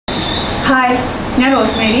Hi, ഞാൻ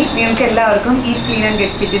Rosemary. നിങ്ങൾക്ക് എല്ലാവർക്കും ഈ ക്ലീൻ ആൻഡ്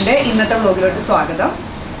ഗെറ്റ് ഫിറ്റിൻ്റെ ഇന്നത്തെ വ്ലോഗിലോട്ട് സ്വാഗതം.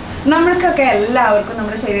 നമ്മൾക്കൊക്കെ എല്ലാവർക്കും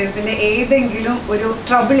നമ്മുടെ ശരീരത്തിൻ്റെ ഏതെങ്കിലും ഒരു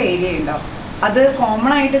ട്രബിൾ ഏരിയ ഉണ്ടാവും. അത്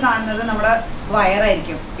കോമൺ ആയിട്ട് കാണുന്നത് നമ്മുടെ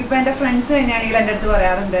വയറായിരിക്കും. ഇപ്പോൾ എൻ്റെ ഫ്രണ്ട്സ് തന്നെയാണെങ്കിൽ എൻ്റെ അടുത്ത്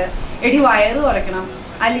പറയാറുണ്ട്, എടി വയറ് കുറയ്ക്കണം,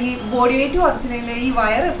 അല്ലെങ്കിൽ ബോഡി വെയിറ്റ് കുറച്ചില്ലെങ്കിൽ ഈ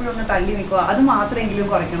വയറ് എപ്പോഴും ഒന്ന് തള്ളി നിൽക്കുക, അത് മാത്രമെങ്കിലും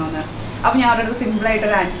കുറയ്ക്കണമെന്ന്. അപ്പോൾ ഞാൻ അവരുടെ അടുത്ത്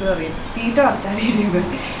സിമ്പിളായിട്ടൊരു ആൻസർ പറയും, തീറ്റ കുറച്ചാൽ ഇടിയത്.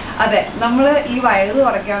 അതെ, നമ്മൾ ഈ വയറ്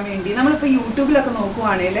കുറയ്ക്കാൻ വേണ്ടി നമ്മളിപ്പോൾ യൂട്യൂബിലൊക്കെ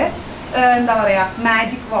നോക്കുവാണെങ്കിൽ എന്താ പറയുക,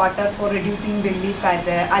 magic water for reducing belly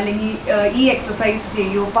fat, അല്ലെങ്കിൽ ഈ എക്സസൈസ്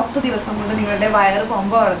ചെയ്യൂ 10 ദിവസം കൊണ്ട് നിങ്ങളുടെ വയറ്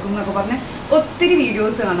പൊമ്പ കിടക്കും എന്നൊക്കെ പറഞ്ഞ് ഒത്തിരി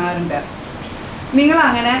വീഡിയോസ് കാണാറുണ്ട്.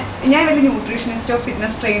 നിങ്ങളങ്ങനെ, ഞാൻ വലിയ ന്യൂട്രീഷനിസ്റ്റോ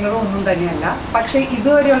ഫിറ്റ്നസ് ട്രെയിനറോ ഒന്നും തന്നെയല്ല, പക്ഷേ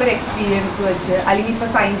ഇതുവരെയുള്ളൊരു എക്സ്പീരിയൻസ് വെച്ച് അല്ലെങ്കിൽ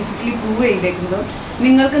ഇപ്പോൾ സയൻറ്റിഫിക്കലി പ്രൂവ് ചെയ്തേക്കുന്നത്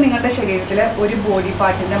നിങ്ങൾക്ക് നിങ്ങളുടെ ശരീരത്തിൽ ഒരു ബോഡി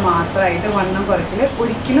പാർട്ടിൻ്റെ മാത്രമായിട്ട് വണ്ണം കുറയ്ക്കൽ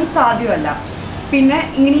ഒരിക്കലും സാധ്യമല്ല. പിന്നെ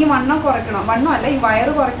ഇങ്ങനെ ഈ വണ്ണം കുറയ്ക്കണം, വണ്ണമല്ല ഈ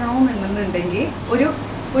വയറ് കുറയ്ക്കണമെന്നുണ്ടെന്നുണ്ടെങ്കിൽ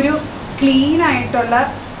ഒരു ക്ലീൻ ആയിട്ടുള്ള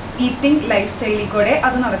ഈറ്റിംഗ് ലൈഫ് സ്റ്റൈലിൽ കൂടെ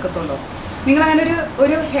അത് നടക്കത്തുള്ളൂ. നിങ്ങളങ്ങനെ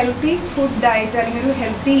ഒരു ഹെൽത്തി ഫുഡ് ഡയറ്റ് അല്ലെങ്കിൽ ഒരു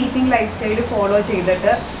healthy eating life style follow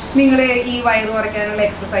ചെയ്തിട്ട് നിങ്ങൾ ഈ വയറ് കുറയ്ക്കാനുള്ള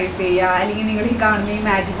എക്സസൈസ് ചെയ്യുക, അല്ലെങ്കിൽ നിങ്ങൾ ഈ കാണുന്ന ഈ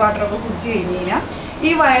മാജിക് വാട്ടറൊക്കെ കുടിച്ച് കഴിഞ്ഞ് കഴിഞ്ഞാൽ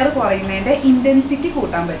ഈ വയറ് കുറയുന്നതിൻ്റെ ഇൻറ്റൻസിറ്റി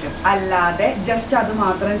കൂട്ടാൻ പറ്റും. അല്ലാതെ ജസ്റ്റ് അത്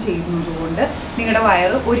മാത്രം ചെയ്യുന്നത് കൊണ്ട് നിങ്ങളുടെ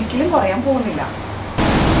വയറ് ഒരിക്കലും കുറയാൻ പോകുന്നില്ല.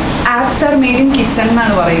 Apps are made in kitchen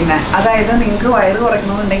എന്നാണ് പറയുന്നത്. അതായത് നിങ്ങൾക്ക് വയറ്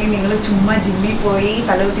കുറയ്ക്കണമെന്നുണ്ടെങ്കിൽ നിങ്ങൾ ചുമ്മാ ജിമ്മിൽ പോയി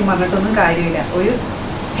തലകുത്തി മറിഞ്ഞിട്ടൊന്നും കാര്യമില്ല. ഒരു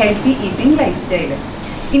ഹെൽത്തി ഈറ്റിംഗ് ലൈഫ് സ്റ്റൈൽ.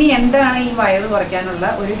 ഇനി എന്താണ് ഈ വയറ് കുറയ്ക്കാനുള്ള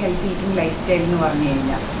ഒരു ഹെൽത്തി ഈറ്റിംഗ് ലൈഫ് സ്റ്റൈൽ എന്ന് പറഞ്ഞു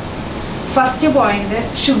കഴിഞ്ഞാൽ, ഫസ്റ്റ് പോയിന്റ്,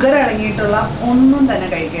 ഷുഗർ അടങ്ങിയിട്ടുള്ള ഒന്നും തന്നെ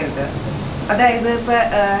കഴിക്കരുത്. അതായത് ഇപ്പോൾ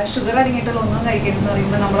ഷുഗർ അടങ്ങിയിട്ടുള്ള ഒന്നും കഴിക്കരുതെന്ന്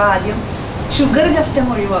പറയുമ്പോൾ നമ്മൾ ആദ്യം ഷുഗർ ജസ്റ്റ്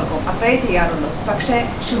അങ്ങ് ഒഴിവാക്കും, അത്രേ ചെയ്യാറുള്ളൂ. പക്ഷേ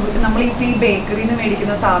നമ്മളിപ്പോൾ ഈ ബേക്കറിയിൽ നിന്ന്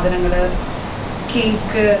മേടിക്കുന്ന സാധനങ്ങൾ,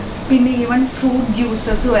 കേക്ക്, പിന്നെ ഈവൻ ഫ്രൂട്ട്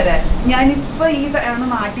ജ്യൂസസ് വരെ. ഞാനിപ്പോൾ ഈ തവണ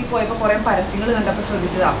നാട്ടിൽ പോയപ്പോൾ കുറേ പരസ്യങ്ങൾ കണ്ടപ്പോൾ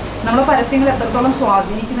ശ്രദ്ധിച്ചതാണ്. നമ്മളെ പരസ്യങ്ങൾ എത്രത്തോളം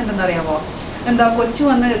സ്വാധീനിക്കുന്നുണ്ടെന്ന് അറിയാമോ? എന്താ, കൊച്ചു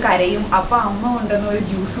വന്ന് കരയും, അപ്പം അമ്മ കൊണ്ടുവന്ന് ഒരു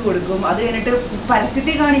ജ്യൂസ് കൊടുക്കും. അത് കഴിഞ്ഞിട്ട്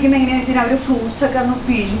പരസ്യത്തിൽ കാണിക്കുന്ന എങ്ങനെയാണെന്ന് വെച്ചാൽ അവർ ഫ്രൂട്ട്സൊക്കെ അങ്ങ്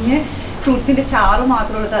പിഴിഞ്ഞ് ഫ്രൂട്ട്സിൻ്റെ ചാറ്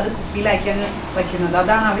മാത്രം എടുത്ത് അത് കുപ്പിയിലാക്കി അങ്ങ് വയ്ക്കുന്നത്.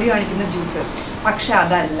 അതാണ് അവർ കാണിക്കുന്ന ജ്യൂസ്. പക്ഷെ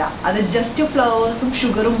അതല്ല, അത് ജസ്റ്റ് ഫ്ലേവേഴ്സും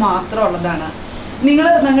ഷുഗറും മാത്രം ഉള്ളതാണ്. നിങ്ങൾ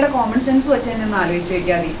നിങ്ങളുടെ കോമൺ സെൻസ് വെച്ച് തന്നെ ഒന്ന് ആലോചിച്ച്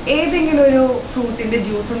നോക്കിയാൽ മതി. ഏതെങ്കിലും ഒരു ഫ്രൂട്ടിൻ്റെ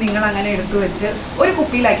ജ്യൂസ് നിങ്ങൾ അങ്ങനെ എടുത്തു വെച്ച് ഒരു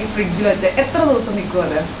കുപ്പിയിലാക്കി ഫ്രിഡ്ജിൽ വെച്ച് എത്ര ദിവസം നിൽക്കും?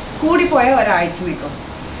 അത് കൂടിപ്പോയാൽ ഒരാഴ്ച നിൽക്കും.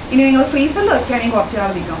 ഇനി നിങ്ങൾ ഫ്രീസറിൽ വെക്കുകയാണെങ്കിൽ കുറച്ച്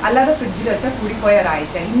നാൾ നിൽക്കും. അല്ലാതെ ഫ്രിഡ്ജിൽ വെച്ചാൽ കൂടിപ്പോയ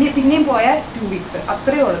ഒരാഴ്ച, പിന്നെയും പോയാൽ 2 വീക്സ്,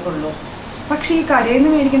 അത്രയേ ഉള്ളൂ. പക്ഷേ ഈ കടയിൽ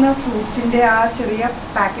നിന്ന് മേടിക്കുന്ന ഫ്രൂട്ട്സിൻ്റെ ആ ചെറിയ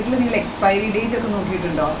പാക്കറ്റിൽ നിങ്ങൾ എക്സ്പയറി ഡേറ്റ് ഒക്കെ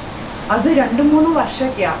നോക്കിയിട്ടുണ്ടോ? അത് 2-3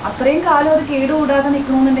 വർഷമൊക്കെയാണ്. അത്രയും കാലം അത് കേടുകൂടാതെ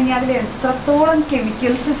നിൽക്കണമെന്നുണ്ടെങ്കിൽ അതിൽ എത്രത്തോളം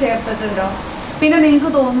കെമിക്കൽസ് ചേർത്തിട്ടുണ്ടോ? പിന്നെ നിങ്ങൾക്ക്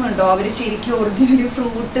തോന്നുന്നുണ്ടോ അവർ ശരിക്കും ഒറിജിനൽ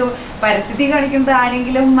ഫ്രൂട്ട് പരസ്യത്തിൽ കാണിക്കുന്നത്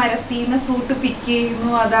ആരെങ്കിലും മരത്തിൽ നിന്ന് ഫ്രൂട്ട് പിക്ക് ചെയ്യുന്നു,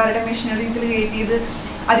 അത് അവരുടെ മെഷീനറീസിൽ കയറ്റിയത്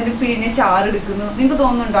അതിന് പിഴിഞ്ഞ് ചാറെടുക്കുന്നു? നിങ്ങൾക്ക്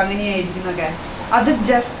തോന്നുന്നുണ്ടോ അങ്ങനെയായിരിക്കുന്നൊക്കെ? അത്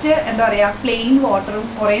ജസ്റ്റ് എന്താ പറയുക, പ്ലെയിൻ വാട്ടറും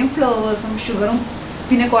കുറേ ഫ്ലേവേഴ്സും ഷുഗറും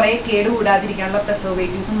പിന്നെ കുറേ കേടുകൂടാതിരിക്കാനുള്ള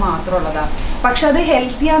പ്രിസർവേറ്റീവ്സും മാത്രമുള്ളതാണ്. പക്ഷെ അത്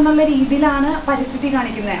ഹെൽത്തിയാന്നുള്ള രീതിയിലാണ് പരസ്യത്തിൽ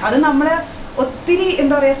കാണിക്കുന്നത്. അത് നമ്മളെ ഒത്തിരി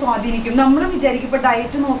എന്താ പറയുക സ്വാധീനിക്കും. നമ്മൾ വിചാരിക്കും, ഇപ്പോൾ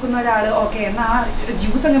ഡയറ്റ് നോക്കുന്ന ഒരാൾ ഓക്കെ എന്നാൽ ആ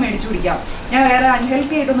ജ്യൂസ് അങ്ങ് മേടിച്ച് കുടിക്കാം, ഞാൻ വേറെ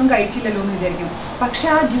അൺഹെൽത്തി ആയിട്ടൊന്നും കഴിച്ചില്ലല്ലോ എന്ന് വിചാരിക്കും. പക്ഷെ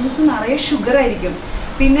ആ ജ്യൂസ് നിറയെ ഷുഗർ ആയിരിക്കും.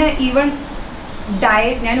 പിന്നെ ഈവൻ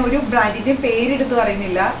ഡയറ്റ്, ഞാൻ ഒരു ബ്രാൻഡിൻ്റെ പേരെടുത്ത്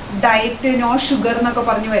പറയുന്നില്ല, ഡയറ്റ് നോ ഷുഗർ എന്നൊക്കെ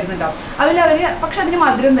പറഞ്ഞ് വരുന്നുണ്ടാവും. അതിലവർ പക്ഷെ അതിന്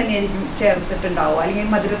മധുരം തന്നെയായിരിക്കും ചേർത്തിട്ടുണ്ടാവും,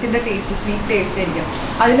 അല്ലെങ്കിൽ മധുരത്തിൻ്റെ ടേസ്റ്റ്, സ്വീറ്റ് ടേസ്റ്റ് ആയിരിക്കും.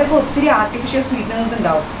 അതിലൊക്കെ ഒത്തിരി ആർട്ടിഫിഷ്യൽ സ്വീറ്റ്നേഴ്സ്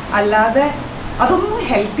ഉണ്ടാവും. അല്ലാതെ അതൊന്നും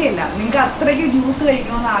ഹെൽത്തി അല്ല. നിങ്ങൾക്ക് അത്രയ്ക്ക് ജ്യൂസ്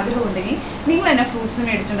കഴിക്കണമെന്ന് ആഗ്രഹമുണ്ടെങ്കിൽ നിങ്ങൾ തന്നെ ഫ്രൂട്ട്സ്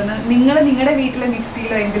മേടിച്ചിട്ടുണ്ടെന്ന് നിങ്ങളുടെ വീട്ടിലെ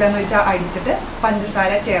മിക്സിയിലോ എന്തിലാന്ന് വെച്ചാൽ അടിച്ചിട്ട്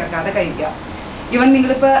പഞ്ചസാര ചേർക്കാതെ കഴിക്കുക. ഈവൻ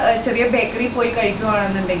നിങ്ങളിപ്പോൾ ചെറിയ ബേക്കറി പോയി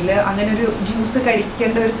കഴിക്കുകയാണെന്നുണ്ടെങ്കിൽ അങ്ങനെ ഒരു ജ്യൂസ്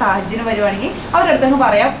കഴിക്കേണ്ട ഒരു സാഹചര്യം വരുവാണെങ്കിൽ അവരുടെ അടുത്തങ്ങ്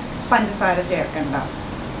പറയാം പഞ്ചസാര ചേർക്കണ്ട,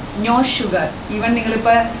 നോ ഷുഗർ. ഈവൻ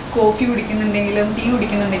നിങ്ങളിപ്പോൾ കോഫി കുടിക്കുന്നുണ്ടെങ്കിലും ടീ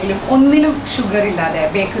കുടിക്കുന്നുണ്ടെങ്കിലും ഒന്നിലും ഷുഗർ ഇല്ലാതെ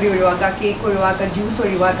ബേക്കറി ഒഴിവാക്കുക, കേക്ക് ഒഴിവാക്കുക, ജ്യൂസ്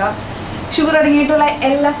ഒഴിവാക്കുക, ഷുഗർ അടങ്ങിയിട്ടുള്ള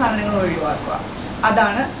എല്ലാ സാധനങ്ങളും ഒഴിവാക്കുക.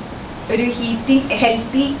 അതാണ് ഒരു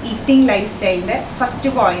healthy eating life സ്റ്റൈലിൻ്റെ first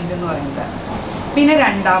point എന്ന് പറയുന്നത്. പിന്നെ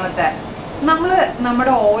രണ്ടാമത്തെ,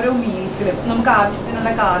 നമ്മുടെ ഓരോ മീൽസിലും നമുക്ക്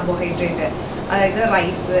ആവശ്യത്തിനുള്ള കാർബോഹൈഡ്രേറ്റ്, അതായത്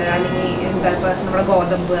റൈസ് അല്ലെങ്കിൽ എന്താ ഇപ്പോൾ നമ്മുടെ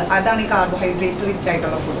ഗോതമ്പ്, അതാണ് ഈ കാർബോഹൈഡ്രേറ്റ് റിച്ച്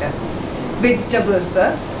ആയിട്ടുള്ള ഫുഡ്. വെജിറ്റബിൾസ്,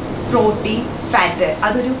 പ്രോട്ടീൻ, ഫാറ്റ്,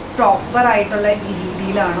 അതൊരു പ്രോപ്പറായിട്ടുള്ള ഈ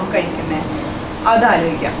രീതിയിലാണോ കഴിക്കുന്നത്?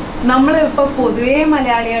 അതാലോചിക്കാം. നമ്മളിപ്പോൾ പൊതുവേ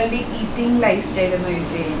മലയാളികളുടെ ഈറ്റിംഗ് ലൈഫ് സ്റ്റൈൽ എന്ന്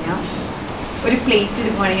ചോദിച്ചു കഴിഞ്ഞാൽ, ഒരു പ്ലേറ്റ്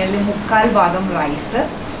എടുക്കുകയാണെങ്കിൽ അതിൽ 3/4 ഭാഗം റൈസ്,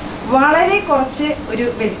 വളരെ കുറച്ച് ഒരു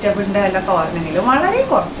വെജിറ്റബിളിൻ്റെ വല്ല തോരനെങ്കിലും വളരെ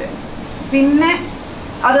കുറച്ച്, പിന്നെ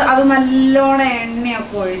അത് നല്ലോണം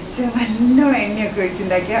എണ്ണയൊക്കെ ഒഴിച്ച്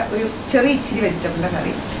ഉണ്ടാക്കിയ ഒരു ചെറിയ ഇച്ചിരി വെജിറ്റബിളിൻ്റെ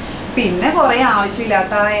കറി, പിന്നെ കുറേ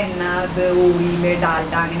ആവശ്യമില്ലാത്ത ആ എണ്ണ, അത് ഓയിൽ,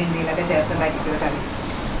 ഡാൽഡ അങ്ങനെ എന്തെങ്കിലുമൊക്കെ ചേർത്തുണ്ടാക്കിയിട്ട് കറി.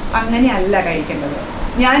 അങ്ങനെയല്ല കഴിക്കേണ്ടത്.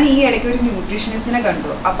 ഞാൻ ഈ ഇടയ്ക്ക് ഒരു ന്യൂട്രീഷനിസ്റ്റിനെ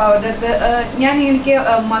കണ്ടു. അപ്പോൾ അവരുടെ അടുത്ത് എനിക്ക്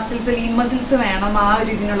മസിൽസ്, ലീൻ മസിൽസ് വേണം, ആ ഒരു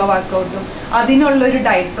ഇതിനുള്ള വർക്കൗട്ടും അതിനുള്ളൊരു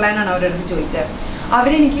ഡയറ്റ് പ്ലാനാണ് അവരുടെ അടുത്ത് ചോദിച്ചത്.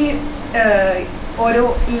 അവരെനിക്ക് ഓരോ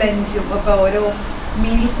ലഞ്ചും ഇപ്പോൾ ഓരോ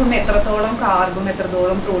മീൽസും എത്രത്തോളം കാർബും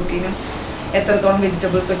എത്രത്തോളം പ്രോട്ടീനും എത്രത്തോളം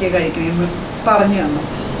വെജിറ്റബിൾസും ഒക്കെ കഴിക്കണമെന്ന് പറഞ്ഞു തന്നു.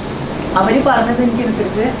 അവർ പറഞ്ഞത്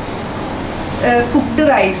എനിക്കനുസരിച്ച് കുക്ക്ഡ്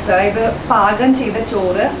റൈസ്, അതായത് പാകം ചെയ്ത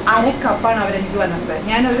ചോറ് 1/2 കപ്പാണ് അവരെനിക്ക് വന്നത്.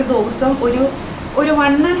 ഞാൻ ഒരു ദിവസം ഒരു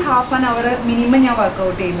 1.5 hour മിനിമം ഞാൻ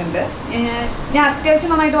വർക്കൗട്ട് ചെയ്യുന്നുണ്ട്. ഞാൻ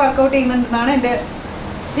അത്യാവശ്യം നന്നായിട്ട് വർക്കൗട്ട് ചെയ്യുന്നുണ്ടെന്നാണ് എൻ്റെ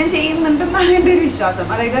ഒരു വിശ്വാസം.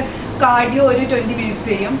 അതായത് കാർഡിയോ ഒരു 20 minutes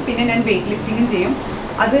ചെയ്യും, പിന്നെ ഞാൻ വെയിറ്റ് ലിഫ്റ്റിങ്ങും ചെയ്യും.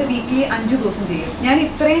 അത് വീക്ക്ലി 5 ദിവസം ചെയ്യും. ഞാൻ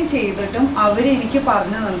ഇത്രയും ചെയ്തിട്ടും അവരെനിക്ക്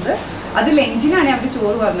പറഞ്ഞു തന്നത്, അത് ലഞ്ചിനാണ് അവർ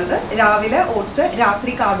ചോറ് പറഞ്ഞത്, രാവിലെ ഓട്സ്,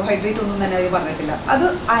 രാത്രി കാർബോഹൈഡ്രേറ്റ് ഒന്നും തന്നെ അവർ പറഞ്ഞിട്ടില്ല. അത്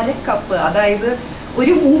 1/2 കപ്പ്, അതായത്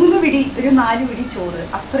ഒരു 3 പിടി, ഒരു 4 പിടി ചോറ്,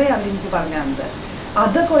 അത്രയും അവരെനിക്ക് പറഞ്ഞു തന്നത്.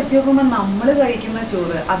 അതൊക്കെ വെച്ച് നോക്കുമ്പോൾ നമ്മൾ കഴിക്കുന്ന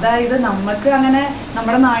ചോറ്, അതായത് നമുക്ക് അങ്ങനെ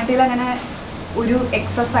നമ്മുടെ നാട്ടിൽ അങ്ങനെ ഒരു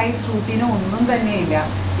എക്സസൈസ് റൂട്ടീനോ ഒന്നും തന്നെയില്ല.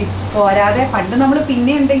 പോരാതെ പണ്ട് നമ്മൾ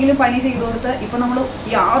പിന്നെ എന്തെങ്കിലും പണി ചെയ്തു കൊടുത്ത് ഇപ്പം നമ്മൾ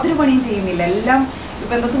യാതൊരു പണിയും ചെയ്യുന്നില്ല. എല്ലാം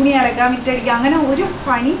ഇപ്പം എന്താ, തുണി അലക്കാൻ, മിറ്റടിക്കുക, അങ്ങനെ ഒരു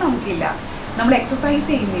പണി നമുക്കില്ല. നമ്മൾ എക്സസൈസ്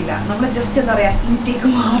ചെയ്യുന്നില്ല. നമ്മൾ ജസ്റ്റ് എന്താ പറയുക, ഇൻടേക്ക്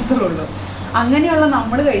മാത്രമേ ഉള്ളൂ. അങ്ങനെയുള്ള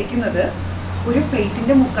നമ്മൾ കഴിക്കുന്നത് ഒരു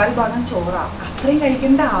പ്ലേറ്റിൻ്റെ 1/4 ഭാഗം ചോറാണ്. അത്രയും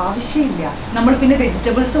കഴിക്കേണ്ട ആവശ്യമില്ല. നമ്മൾ പിന്നെ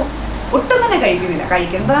വെജിറ്റബിൾസ് ഒട്ടും തന്നെ കഴിക്കുന്നില്ല.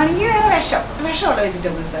 കഴിക്കുന്നതാണെങ്കിൽ വേറെ വിഷമുള്ള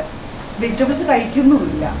വെജിറ്റബിൾസ്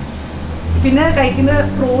കഴിക്കുന്നുമില്ല. പിന്നെ കഴിക്കുന്ന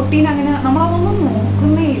പ്രോട്ടീൻ അങ്ങനെ നമ്മളതൊന്നും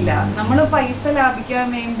നോക്കുന്നേ ഇല്ല. നമ്മൾ പൈസ ലാഭിക്കാൻ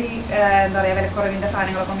വേണ്ടി എന്താ പറയുക, വിലക്കുറവിൻ്റെ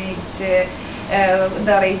സാധനങ്ങളൊക്കെ മേടിച്ച്,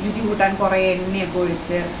 എന്താ പറയുക, രുചി കൂട്ടാൻ കുറേ എണ്ണയൊക്കെ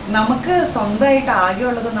ഒഴിച്ച്, നമുക്ക് സ്വന്തമായിട്ട്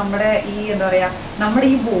ആകെയുള്ളത് നമ്മുടെ ഈ എന്താ പറയുക, നമ്മുടെ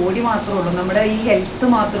ഈ ബോഡി മാത്രമേ ഉള്ളൂ, നമ്മുടെ ഈ ഹെൽത്ത്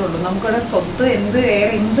മാത്രമേ ഉള്ളൂ. നമുക്കുള്ള സ്വത്ത്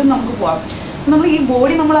എന്തും നമുക്ക് പോവാം. നമ്മൾ ഈ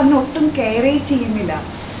ബോഡി നമ്മൾ അതിന് ഒട്ടും കെയറേ ചെയ്യുന്നില്ല.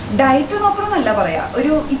 ഡയറ്റ് നോക്കണമെന്നല്ല പറയാം,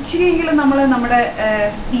 ഒരു ഇച്ചിരിയെങ്കിലും നമ്മൾ നമ്മുടെ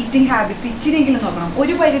ഈറ്റിംഗ് ഹാബിറ്റ്സ് ഇച്ചിരിയെങ്കിലും നോക്കണം.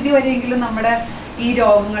 ഒരു പരിധി വരെയെങ്കിലും നമ്മുടെ ഈ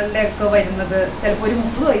രോഗങ്ങളുടെ ഒക്കെ വരുന്നത് ചിലപ്പോൾ ഒരു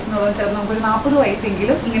 30 വയസ്സിനുള്ളത് ചിലപ്പോൾ നമുക്കൊരു 40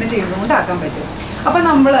 വയസ്സെങ്കിലും ഇങ്ങനെ ചെയ്യുന്നതുകൊണ്ടാക്കാൻ പറ്റും. അപ്പം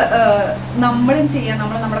നമ്മളും ചെയ്യാൻ,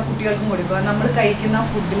 നമ്മുടെ കുട്ടികൾക്കും കൊടുക്കുക. നമ്മൾ കഴിക്കുന്ന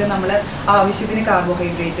ഫുഡിൽ നമ്മൾ ആവശ്യത്തിന്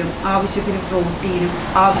കാർബോഹൈഡ്രേറ്റും ആവശ്യത്തിന് പ്രോട്ടീനും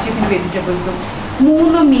ആവശ്യത്തിന് വെജിറ്റബിൾസും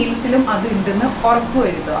 3 മീൽസിലും അത് ഉണ്ടെന്ന് ഉറപ്പ്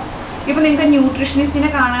വരുത്തുക. ഇപ്പം നിങ്ങൾക്ക് ന്യൂട്രീഷനിസ്റ്റിനെ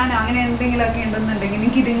കാണാനോ അങ്ങനെ എന്തെങ്കിലുമൊക്കെ ഉണ്ടെന്നുണ്ടെങ്കിൽ,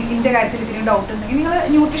 നിങ്ങൾക്ക് ഇതിൻ്റെ കാര്യത്തിൽ ഇത്തിരി ഡൗട്ട് ഉണ്ടെങ്കിൽ നിങ്ങൾ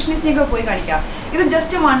ന്യൂട്രീഷനിസ്റ്റിനെയൊക്കെ പോയി കാണിക്കുക. ഇത്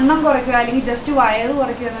ജസ്റ്റ് വണ്ണം കുറയ്ക്കുക അല്ലെങ്കിൽ ജസ്റ്റ് വയറ്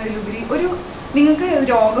കുറയ്ക്കുക എന്നതിലുപരി നിങ്ങൾക്ക്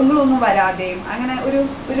രോഗങ്ങളൊന്നും വരാതെയും അങ്ങനെ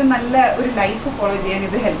ഒരു നല്ല ഒരു ലൈഫ് ഫോളോ ചെയ്യാൻ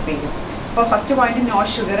ഇത് ഹെൽപ്പ് ചെയ്യും. അപ്പോൾ ഫസ്റ്റ് പോയിന്റ് നോ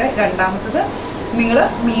ഷുഗർ. രണ്ടാമത്തത് നിങ്ങൾ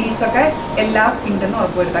മീൽസൊക്കെ എല്ലാം ഉണ്ടെന്ന്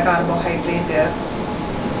ഉറപ്പുവരുത്തുക. കാർബോഹൈഡ്രേറ്റ്,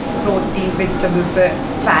 പ്രോട്ടീൻ, വെജിറ്റബിൾസ്,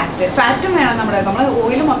 ഫാറ്റും വേണം. നമ്മൾ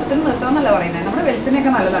ഓയിൽ മൊത്തത്തിൽ നിർത്തണമെന്നല്ല പറയുന്നത്. നമ്മുടെ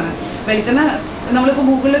വെളിച്ചെണ്ണയൊക്കെ നല്ലതാണ്. വെളിച്ചെണ്ണ നമ്മളിപ്പോൾ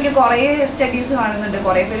ഗൂഗിളിലൊക്കെ കുറേ സ്റ്റഡീസ് കാണുന്നുണ്ട്.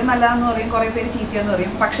 കുറേ പേര് നല്ലതാണെന്ന് പറയും, കുറേ പേര് ചീത്തയാന്ന്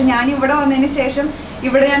പറയും. പക്ഷെ ഞാൻ ഇവിടെ വന്നതിന് ശേഷം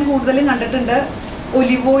ഇവിടെ ഞാൻ കൂടുതലും കണ്ടിട്ടുണ്ട്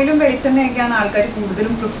ഒലിവ് ഓയിലും വെളിച്ചെണ്ണയൊക്കെയാണ് ആൾക്കാർ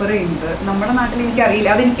കൂടുതലും പ്രിഫർ ചെയ്യുന്നത്. നമ്മുടെ നാട്ടിൽ എനിക്കറിയില്ല,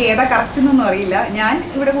 അതെനിക്ക് ഏതാ കറക്റ്റ് എന്നൊന്നും അറിയില്ല. ഞാൻ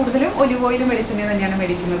ഇവിടെ കൂടുതലും ഒലിവ് ഓയിലും വെളിച്ചെണ്ണയും തന്നെയാണ്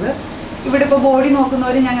മേടിക്കുന്നത്. ഇവിടെ ഇപ്പോൾ ബോഡി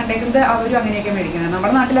നോക്കുന്നവർ ഞാൻ കണ്ടേക്കുന്നത് അവരും അങ്ങനെയൊക്കെ മേടിക്കുന്നത്.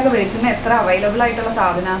 നമ്മുടെ നാട്ടിലൊക്കെ വെളിച്ചെണ്ണ എത്ര അവൈലബിൾ ആയിട്ടുള്ള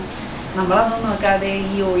സാധനമാണ്. നമ്മളതൊന്നും നോക്കാതെ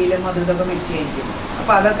ഈ ഓയിലും ഇതൊക്കെ മേടിച്ച് കഴിക്കും.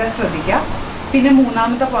 അപ്പോൾ അതൊക്കെ ശ്രദ്ധിക്കുക. പിന്നെ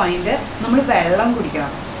 3ാമത്തെ പോയിന്റ്, നമ്മൾ വെള്ളം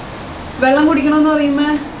കുടിക്കണം. വെള്ളം കുടിക്കണമെന്ന്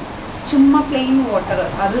പറയുമ്പോൾ ചുമ്മാ പ്ലെയിൻ വാട്ടർ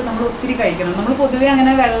അത് നമ്മൾ ഒത്തിരി കഴിക്കണം. നമ്മൾ പൊതുവെ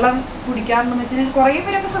അങ്ങനെ വെള്ളം കുടിക്കാറുണ്ടെന്ന് വെച്ചാൽ കുറേ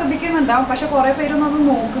പേരൊക്കെ ശ്രദ്ധിക്കുന്നുണ്ടാവും, പക്ഷെ കുറേ പേരൊന്നും അത്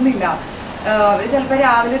നോക്കുന്നില്ല. അവർ ചിലപ്പോൾ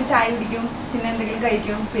രാവിലെ ഒരു ചായ കുടിക്കും, പിന്നെ എന്തെങ്കിലും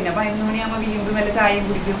കഴിക്കും, പിന്നെ 11 മണിയാകുമ്പോൾ വീണ്ടും വല്ല ചായയും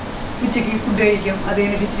കുടിക്കും, ഉച്ചയ്ക്ക് ഫുഡ് കഴിക്കും, അത്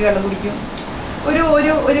കഴിഞ്ഞിട്ട് ഇച്ചിരി വെള്ളം കുടിക്കും.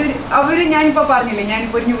 ഞാനിപ്പോൾ പറഞ്ഞില്ലേ,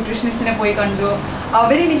 ഞാനിപ്പോൾ ഒരു ന്യൂട്രീഷനിസ്റ്റിനെ പോയി കണ്ടു.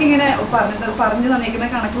 അവരെനിക്കിങ്ങനെ പറഞ്ഞു തന്നിരിക്കുന്ന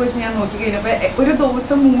കണക്ക് വെച്ച് ഞാൻ നോക്കിക്കഴിഞ്ഞപ്പോൾ ഒരു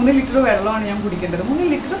ദിവസം 3 ലിറ്റർ വെള്ളമാണ് ഞാൻ കുടിക്കേണ്ടത്. 3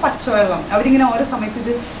 ലിറ്റർ പച്ചവെള്ളം. അവരിങ്ങനെ ഓരോ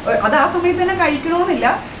സമയത്ത് അത് ആ സമയത്ത് തന്നെ കഴിക്കണമെന്നില്ല.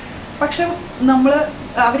 പക്ഷെ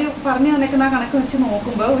അവർ പറഞ്ഞു തന്നേക്കുന്ന ആ കണക്ക് വെച്ച്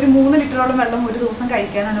നോക്കുമ്പോൾ ഒരു 3 ലിറ്ററോളം വെള്ളം ഒരു ദിവസം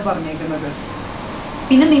കഴിക്കാനാണ് പറഞ്ഞേക്കുന്നത്.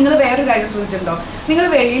 പിന്നെ നിങ്ങൾ വേറൊരു കാര്യം ശ്രദ്ധിച്ചിട്ടുണ്ടോ, നിങ്ങൾ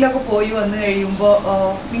വെളിയിലൊക്കെ പോയി വന്നു കഴിയുമ്പോൾ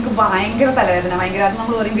നിങ്ങൾക്ക് ഭയങ്കര തലവേദന, അത്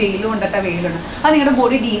നമ്മൾ പറയും വെയിൽ കൊണ്ടിട്ട വെയിലുണ്ട്, അത് നിങ്ങളുടെ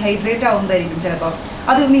ബോഡി ഡീഹൈഡ്രേറ്റ് ആവുന്നതായിരിക്കും ചിലപ്പോൾ.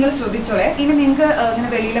 അത് നിങ്ങൾ ശ്രദ്ധിച്ചോളെ. ഇനി നിങ്ങൾക്ക് ഇങ്ങനെ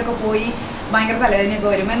വെളിയിലൊക്കെ പോയി ഭയങ്കര തലവേദനയൊക്കെ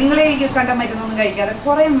വരുമ്പോൾ നിങ്ങൾ ഈ കണ്ട മരുന്നൊന്നും കഴിക്കാതെ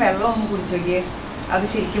കുറേ വെള്ളം ഒന്ന് കുടിച്ചു നോക്കിയേ, അത്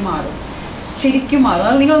ശരിക്കും മാറും.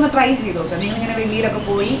 അത് നിങ്ങളൊന്ന് ട്രൈ ചെയ്ത് നോക്കുക. നിങ്ങളിങ്ങനെ വെളിയിലൊക്കെ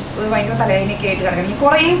പോയി ഭയങ്കര തലവേദനയൊക്കെ ആയിട്ട് കിടക്കണമെങ്കിൽ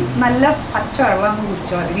കുറേ നല്ല പച്ചവെള്ളം ഒന്ന്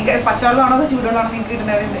കുടിച്ചാൽ മതി. നിങ്ങൾക്ക് പച്ചവെള്ളമാണോ അതോ ചൂടുവെള്ളമാണോ നിങ്ങൾക്ക്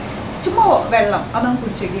കിട്ടുന്നത്, ചുമ്മാ വെള്ളം അതൊന്ന്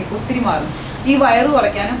കുടിച്ചു നോക്കി ഒത്തിരി മാറും. ഈ വയറ്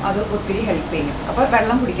കുറയ്ക്കാനും അത് ഒത്തിരി ഹെൽപ്പ് ചെയ്യും. അപ്പോൾ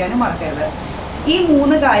വെള്ളം കുടിക്കാനും മറക്കരുത്. ഈ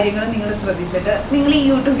 3 കാര്യങ്ങൾ നിങ്ങൾ ശ്രദ്ധിച്ചിട്ട് നിങ്ങൾ ഈ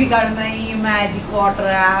യൂട്യൂബിൽ കാണുന്ന ഈ magic water,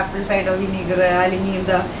 apple cider vinegar, അല്ലെങ്കിൽ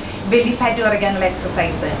എന്താ ബെല്ലി ഫാറ്റ് കുറയ്ക്കാനുള്ള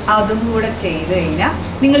എക്സസൈസ് അതും കൂടെ ചെയ്ത് കഴിഞ്ഞാൽ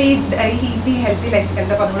നിങ്ങൾ ഈ ഹീറ്റി ഹെൽത്തി ലൈഫ്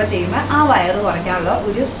സ്റ്റൈലിൻ്റെ അപ്പം കൂടെ ചെയ്യുമ്പോൾ ആ വയറ് കുറയ്ക്കാനുള്ള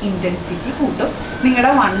ഒരു ഇൻറ്റൻസിറ്റി കൂട്ടും.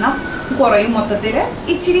 നിങ്ങളുടെ വണ്ണം കുറയും, മൊത്തത്തിൽ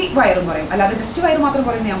ഇച്ചിരി വയറും കുറയും. അല്ലാതെ ജസ്റ്റ് വയറ് മാത്രം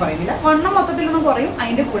കുറയും ഞാൻ പറയുന്നില്ല, വണ്ണം മൊത്തത്തിലൊന്നും കുറയും,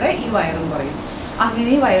 അതിൻ്റെ കൂടെ ഈ വയറും കുറയും.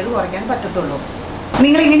 അങ്ങനെ വയറ് കുറയ്ക്കാൻ പറ്റത്തുള്ളൂ.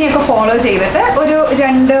 നിങ്ങളിങ്ങനെയൊക്കെ ഫോളോ ചെയ്തിട്ട് ഒരു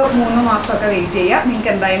 2-3 മാസമൊക്കെ വെയിറ്റ് ചെയ്യുക. നിങ്ങൾക്ക്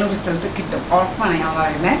എന്തായാലും റിസൾട്ട് കിട്ടും, ഉറപ്പാണ് ഞാൻ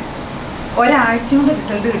പറയുന്നത്. ഒരാഴ്ച കൊണ്ട്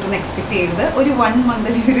റിസൾട്ട് കിട്ടുമെന്ന് എക്സ്പെക്ട് ചെയ്തത് ഒരു 1 മന്ത്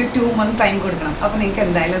അല്ലെങ്കിൽ ഒരു 2 മന്ത് ടൈം കൊടുക്കണം. അപ്പോൾ നിങ്ങൾക്ക്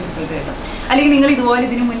എന്തായാലും റിസൾട്ട് കിട്ടും. അല്ലെങ്കിൽ നിങ്ങൾ ഇതുപോലെ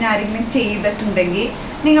ഇതിന് മുന്നേ ആരെങ്കിലും ചെയ്തിട്ടുണ്ടെങ്കിൽ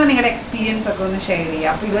നിങ്ങൾ നിങ്ങളുടെ എക്സ്പീരിയൻസ് ഒക്കെ ഒന്ന് ഷെയർ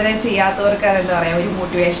ചെയ്യുക. അപ്പോൾ ഇതുവരെ ചെയ്യാത്തവർക്ക് അതെന്താ പറയുക, ഒരു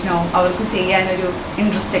മോട്ടിവേഷനാവും, അവർക്ക് ചെയ്യാനൊരു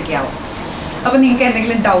ഇൻട്രസ്റ്റ് ഒക്കെ ആവും. അപ്പോൾ നിങ്ങൾക്ക്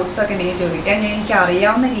എന്തെങ്കിലും ഡൗട്ട്സ് ഒക്കെ ഉണ്ടെങ്കിൽ ചോദിക്കാം, ഞാൻ എനിക്ക്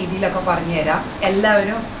അറിയാവുന്ന രീതിയിലൊക്കെ പറഞ്ഞു തരാം.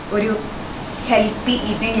 എല്ലാവരും ഒരു ഹെൽത്തി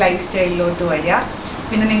ഈറ്റിംഗ് ലൈഫ് സ്റ്റൈലിലോട്ട് വരിക.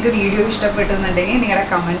 പിന്നെ നിങ്ങൾക്ക് വീഡിയോ ഇഷ്ടപ്പെട്ടു എന്നുണ്ടെങ്കിൽ നിങ്ങളുടെ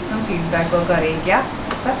കമൻസും ഫീഡ്ബാക്കും ഒക്കെ അറിയിക്കുക.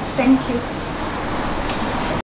 അപ്പം താങ്ക് യു.